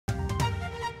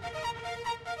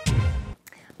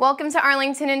Welcome to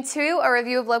Arlington In, a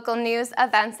review of local news,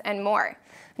 events, and more.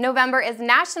 November is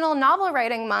National Novel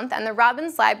Writing Month, and the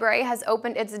Robbins Library has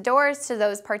opened its doors to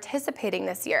those participating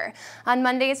this year. On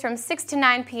Mondays from 6 to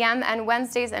 9 p.m. and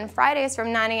Wednesdays and Fridays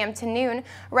from 9 a.m. to noon,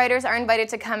 writers are invited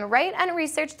to come write and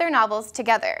research their novels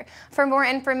together. For more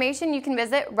information, you can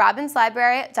visit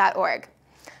robbinslibrary.org.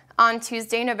 On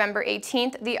Tuesday, November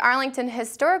 18th, the Arlington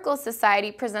Historical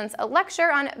Society presents a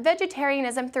lecture on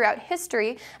vegetarianism throughout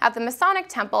history at the Masonic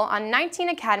Temple on 19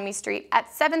 Academy Street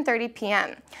at 7:30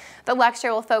 p.m. The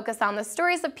lecture will focus on the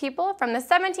stories of people from the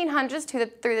 1700s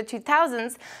through the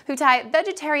 2000s who tie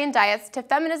vegetarian diets to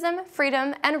feminism,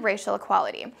 freedom, and racial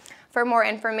equality. For more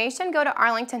information, go to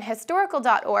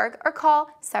arlingtonhistorical.org or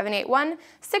call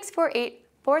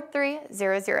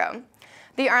 781-648-4300.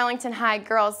 The Arlington High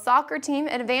girls soccer team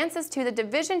advances to the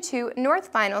Division II North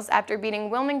Finals after beating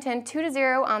Wilmington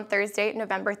 2-0 on Thursday,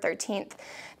 November 13th.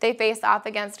 They face off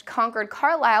against Concord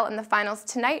Carlisle in the finals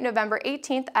tonight, November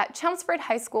 18th at Chelmsford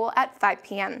High School at 5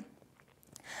 p.m.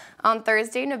 On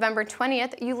Thursday, November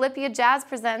 20th, Ulipia Jazz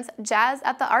presents Jazz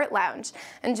at the Art Lounge.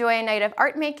 Enjoy a night of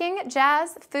art making,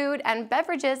 jazz, food, and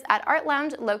beverages at Art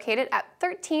Lounge located at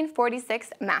 1346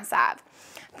 Mass Ave.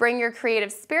 Bring your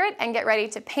creative spirit and get ready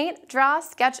to paint, draw,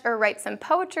 sketch, or write some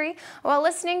poetry while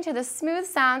listening to the smooth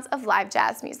sounds of live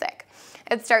jazz music.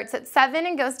 It starts at 7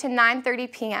 and goes to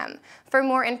 9:30 p.m. For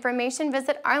more information,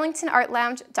 visit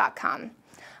arlingtonartlounge.com.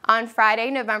 On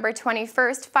Friday, November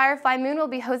 21st, Firefly Moon will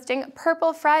be hosting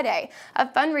Purple Friday, a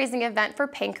fundraising event for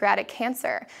pancreatic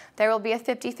cancer. There will be a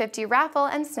 50-50 raffle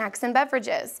and snacks and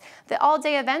beverages. The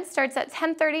all-day event starts at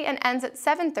 10:30 and ends at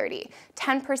 7:30.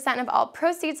 10% of all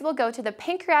proceeds will go to the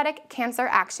Pancreatic Cancer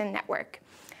Action Network.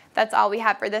 That's all we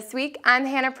have for this week. I'm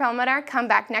Hannah Perlmutter. Come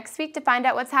back next week to find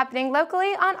out what's happening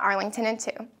locally on Arlington In 2.